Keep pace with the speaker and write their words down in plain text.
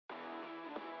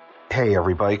Hey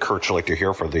everybody, Kurt Schlichter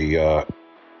here for the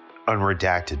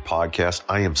Unredacted podcast.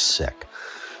 I am sick,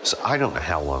 so I don't know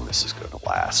how long this is going to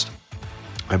last.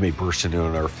 I may burst into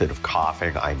another fit of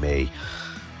coughing. I may,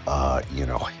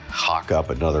 hawk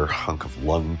up another hunk of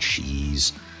lung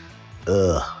cheese.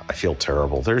 I feel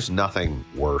terrible. There's nothing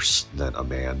worse than a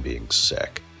man being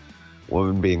sick.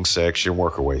 Woman being sick, she can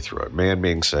work her way through it. Man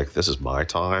being sick, this is my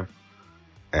time,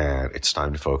 and it's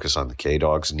time to focus on the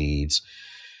K-Dog's needs.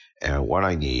 And what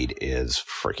I need is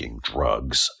freaking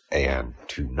drugs and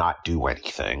to not do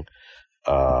anything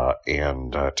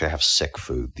and to have sick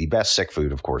food. The best sick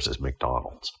food, of course, is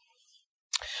McDonald's.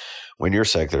 When you're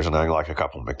sick, there's nothing like a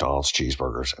couple of McDonald's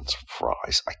cheeseburgers and some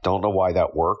fries. I don't know why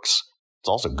that works. It's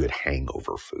also good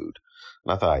hangover food.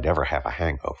 Not that I'd ever have a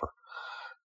hangover.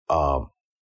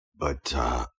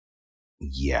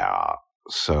 Yeah.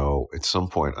 So at some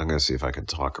point, I'm going to see if I can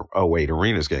talk. Oh, wait,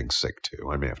 Arena's getting sick too.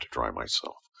 I may have to dry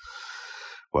myself.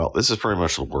 Well, this is pretty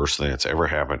much the worst thing that's ever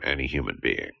happened to any human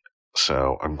being.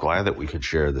 So I'm glad that we could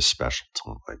share this special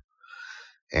time.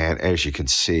 And as you can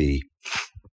see,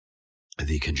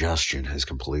 the congestion has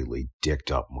completely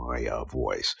dicked up my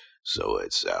voice. So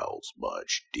it sounds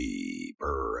much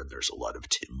deeper, and there's a lot of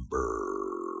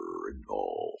timbre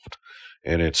involved.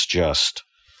 And it's just,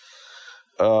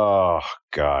 oh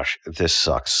gosh, this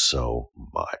sucks so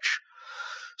much.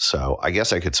 So I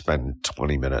guess I could spend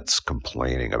 20 minutes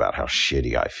complaining about how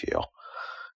shitty I feel.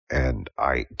 And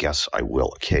I guess I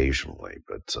will occasionally.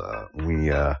 But we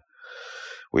got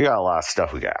a lot of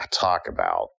stuff we got to talk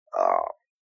about.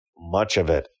 Much of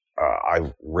it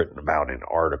I've written about in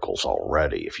articles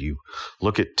already. If you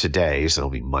look at today's,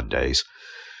 there'll be Monday's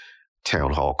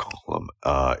town hall column.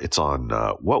 It's on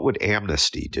what would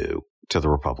amnesty do to the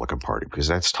Republican Party? Because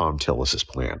that's Tom Tillis's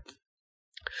plan.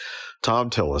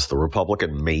 Tom Tillis, the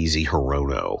Republican Mazie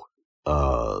Hirono,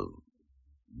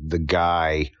 the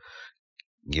guy,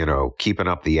 keeping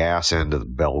up the ass end of the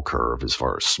bell curve as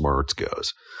far as smarts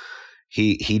goes.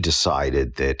 He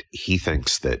decided that he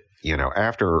thinks that,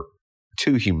 after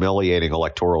 2 humiliating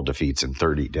electoral defeats in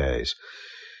 30 days,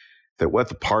 that what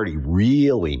the party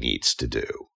really needs to do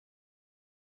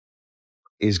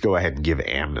is go ahead and give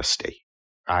amnesty.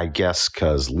 I guess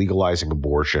because legalizing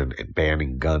abortion and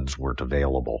banning guns weren't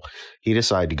available. He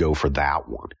decided to go for that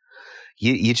one.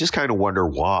 You just kind of wonder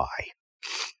why.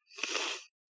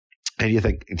 And you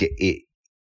think,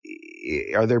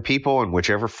 are there people in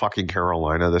whichever fucking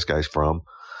Carolina this guy's from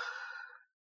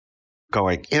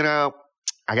going, I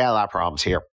got a lot of problems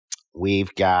here.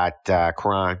 We've got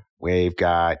crime. We've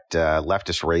got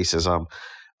leftist racism.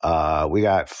 We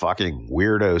got fucking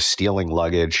weirdos stealing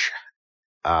luggage.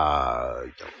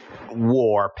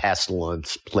 War,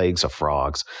 pestilence, plagues of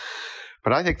frogs.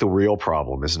 But I think the real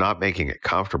problem is not making it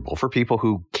comfortable for people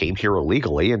who came here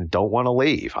illegally and don't want to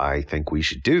leave. I think we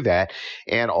should do that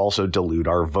and also dilute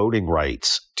our voting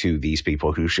rights to these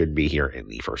people who shouldn't be here in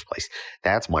the first place.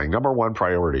 That's my number one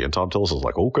priority. And Tom Tillis is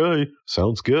like, okay,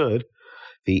 sounds good.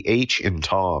 The H in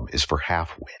Tom is for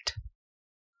half-wit.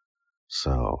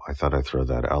 So I thought I'd throw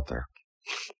that out there.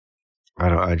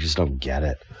 I just don't get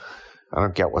it. I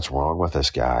don't get what's wrong with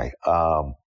this guy.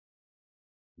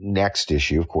 Next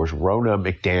issue, of course, Ronna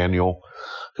McDaniel,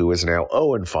 who is now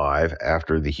 0-5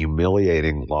 after the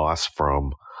humiliating loss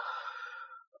from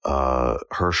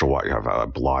Herschel Walker.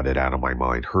 I've blotted out of my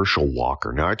mind. Herschel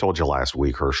Walker. Now, I told you last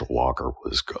week Herschel Walker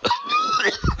was good.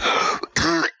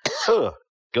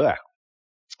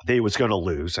 He was going to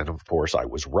lose, and of course I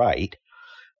was right.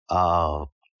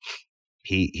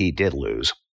 He did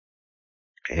lose.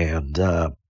 And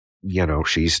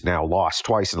she's now lost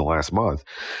twice in the last month.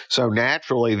 So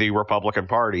naturally, the Republican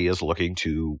Party is looking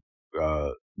to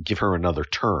give her another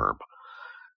term.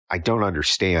 I don't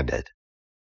understand it.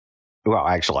 Well,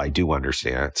 actually, I do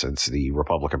understand it, since the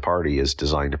Republican Party is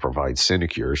designed to provide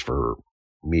sinecures for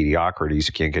mediocrities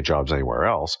who can't get jobs anywhere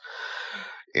else,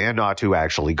 and not to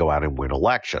actually go out and win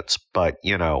elections. But,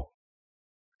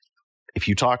 if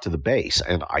you talk to the base,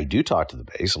 and I do talk to the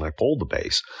base, and I polled the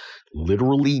base,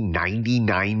 literally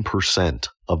 99%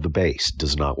 of the base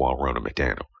does not want Ronna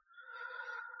McDaniel.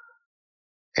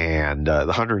 And the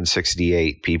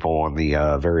 168 people on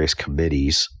the various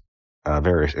committees,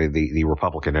 the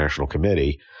Republican National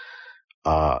Committee,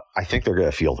 I think they're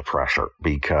going to feel the pressure,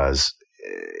 because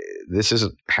this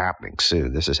isn't happening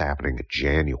soon. This is happening in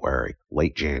January,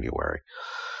 late January.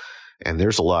 And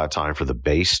there's a lot of time for the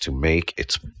base to make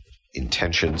its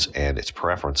intentions and its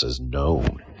preferences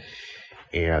known.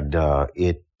 And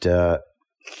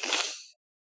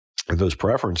those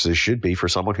preferences should be for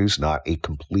someone who's not a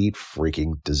complete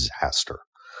freaking disaster,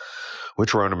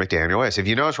 which Ronna McDaniel is. If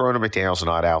you notice, Ronna McDaniel's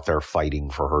not out there fighting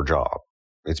for her job.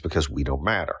 It's because we don't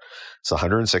matter. It's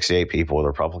 168 people of the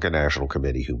Republican National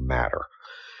Committee who matter.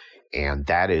 And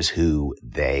that is who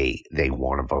they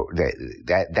want to vote.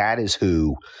 That is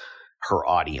who her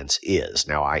audience is.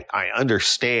 Now, I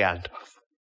understand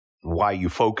why you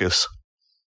focus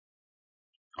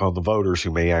on the voters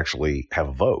who may actually have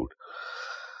a vote.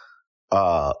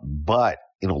 But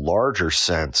in a larger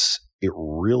sense, it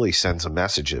really sends a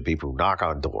message to people who knock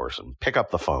on doors and pick up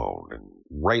the phone and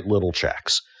write little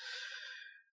checks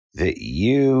that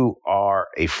you are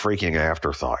a freaking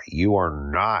afterthought. You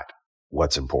are not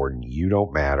what's important. You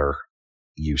don't matter.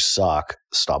 You suck.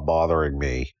 Stop bothering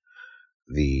me.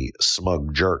 The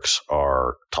smug jerks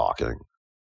are talking.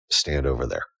 Stand over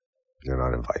there. You're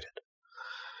not invited.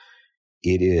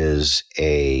 It is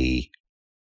a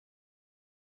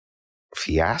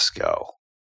fiasco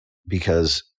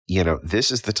because,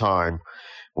 this is the time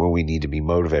when we need to be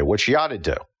motivated. What she ought to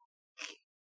do,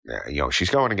 she's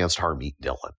going against Harmeet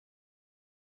Dhillon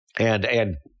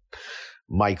and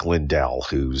Mike Lindell,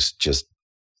 who's just,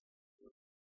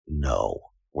 no,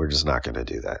 we're just not going to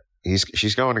do that.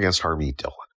 She's going against Harmeet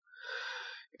Dhillon.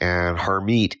 And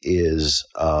Harmeet is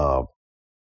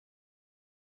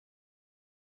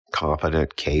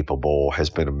competent, capable, has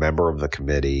been a member of the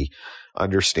committee,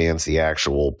 understands the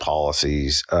actual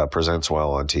policies, presents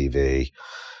well on TV,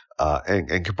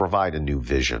 and can provide a new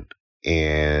vision.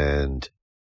 And,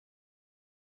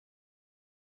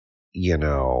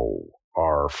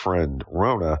 our friend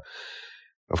Ronna,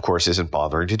 of course, isn't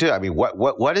bothering to do it. I mean,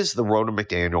 what is the Ronna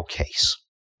McDaniel case?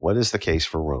 What is the case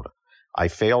for Ronna? I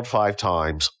failed 5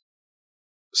 times.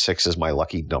 6 is my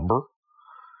lucky number.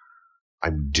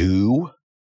 I'm due.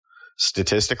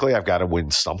 Statistically, I've got to win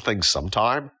something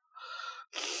sometime.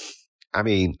 I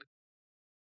mean,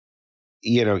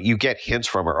 you get hints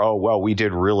from her. Oh, well, we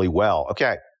did really well.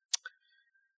 Okay.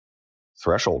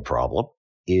 Threshold problem.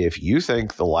 If you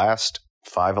think the last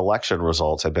 5 election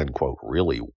results have been, quote,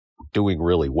 doing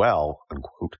really well,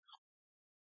 unquote,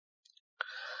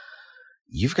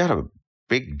 you've got a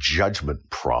big judgment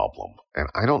problem. And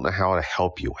I don't know how to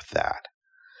help you with that.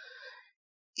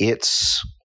 It's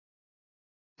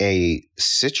a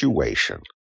situation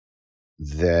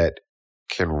that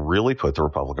can really put the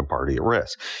Republican Party at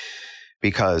risk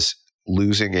because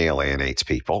losing alienates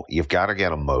people. You've got to get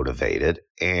them motivated.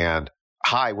 And,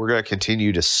 hi, we're going to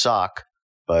continue to suck,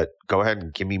 but go ahead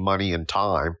and give me money and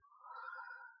time.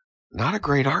 Not a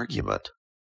great argument.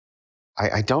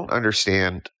 I don't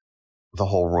understand the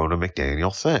whole Ronna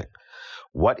McDaniel thing.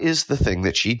 What is the thing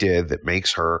that she did that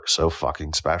makes her so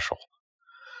fucking special?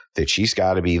 That she's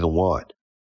got to be the one.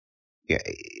 Yeah,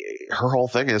 her whole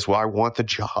thing is, well, I want the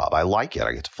job. I like it.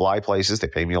 I get to fly places. They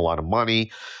pay me a lot of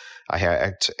money. I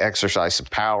have to exercise some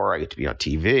power. I get to be on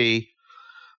TV.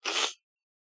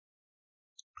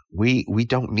 We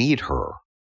don't need her.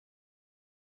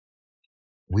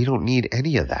 We don't need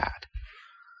any of that.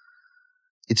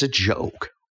 It's a joke.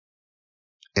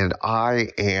 And I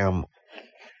am,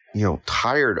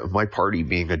 tired of my party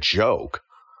being a joke.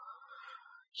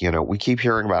 We keep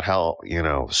hearing about how,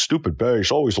 stupid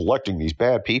base always electing these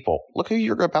bad people. Look who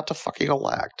you're about to fucking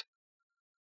elect.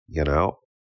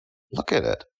 Look at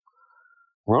it.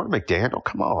 Ronna McDaniel,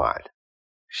 come on.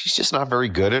 She's just not very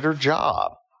good at her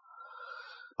job.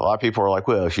 A lot of people are like,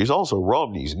 well, she's also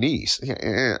Romney's niece.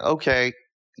 Okay,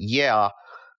 yeah,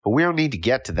 but we don't need to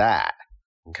get to that.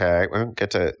 Okay, we don't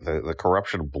get to the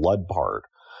corruption of blood part.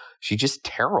 She's just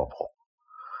terrible.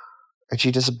 And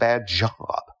she does a bad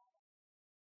job.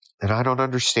 And I don't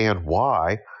understand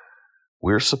why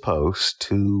we're supposed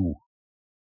to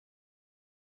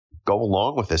go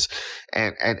along with this.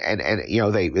 And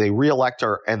they reelect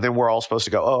her, and then we're all supposed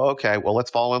to go, oh, okay, well,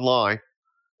 let's fall in line.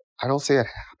 I don't see it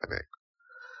happening.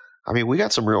 I mean, we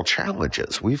got some real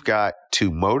challenges. We've got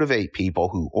to motivate people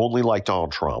who only like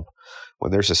Donald Trump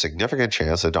when there's a significant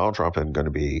chance that Donald Trump isn't going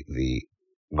to be the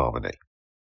nominee.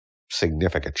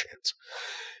 Significant chance.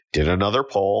 Did another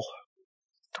poll.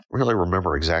 Don't really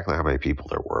remember exactly how many people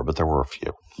there were, but there were a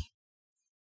few.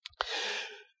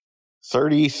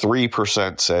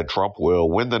 33% said Trump will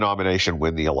win the nomination,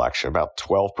 win the election. About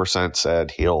 12%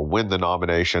 said he'll win the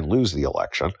nomination, lose the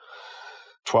election.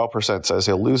 12% says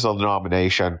he'll lose the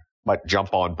nomination, but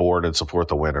jump on board and support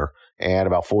the winner. And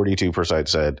about 42%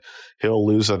 said he'll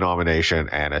lose the nomination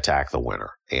and attack the winner.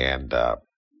 And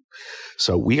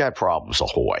so we got problems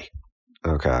ahoy.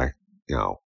 Okay.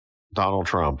 Donald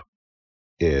Trump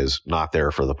is not there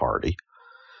for the party.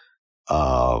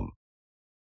 Donald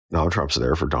Trump's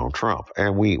there for Donald Trump.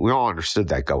 And we all understood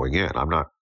that going in. I'm not,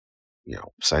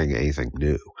 saying anything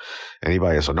new.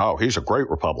 Anybody who says, no, he's a great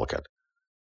Republican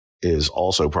is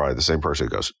also probably the same person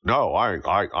who goes, no, I'm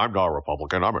not a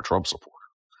Republican. I'm a Trump supporter.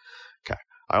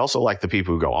 I also like the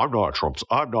people who go, I'm not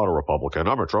a Republican,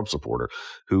 I'm a Trump supporter,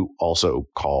 who also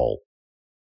call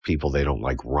people they don't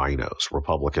like rhinos,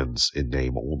 Republicans in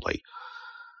name only.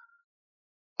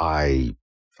 I'm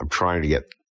trying to get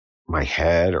my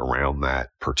head around that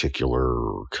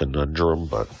particular conundrum,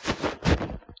 but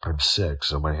I'm sick,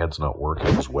 so my head's not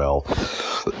working as well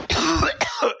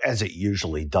as it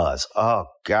usually does. Oh,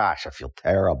 gosh, I feel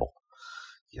terrible.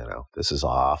 This is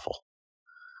awful.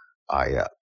 I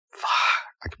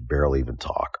can barely even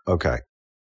talk. Okay.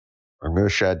 I'm going to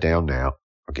shut down now.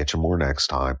 I'll get you more next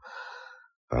time.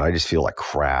 But I just feel like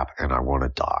crap, and I want to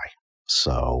die.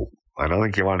 So I don't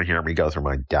think you want to hear me go through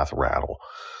my death rattle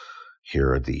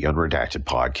here at the Unredacted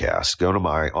Podcast. Go to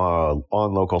my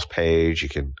On Locals page. You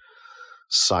can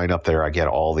sign up there. I get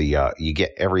all the, you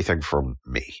get everything from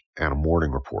me and a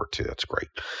morning report too. That's great.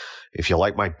 If you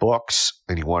like my books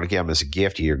and you want to get them as a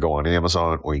gift, you either go on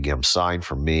Amazon or you get them signed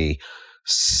from me.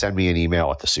 Send me an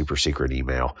email at the super secret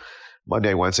email.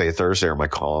 Monday, Wednesday, and Thursday are my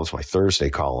columns. My Thursday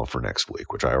column for next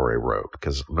week, which I already wrote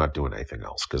because I'm not doing anything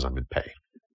else because I'm in pain,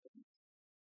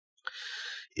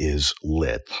 is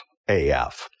lit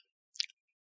AF.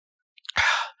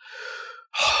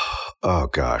 Oh,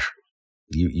 gosh.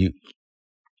 You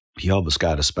almost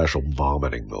got a special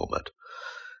vomiting moment.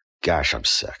 Gosh, I'm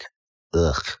sick.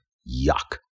 Ugh.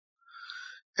 Yuck.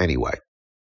 Anyway,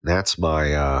 that's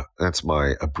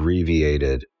my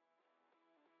abbreviated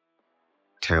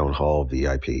Town Hall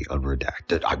VIP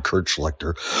Unredacted. I'm Kurt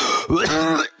Schlichter.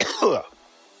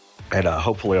 And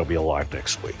hopefully I'll be alive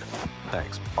next week.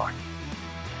 Thanks. Bye.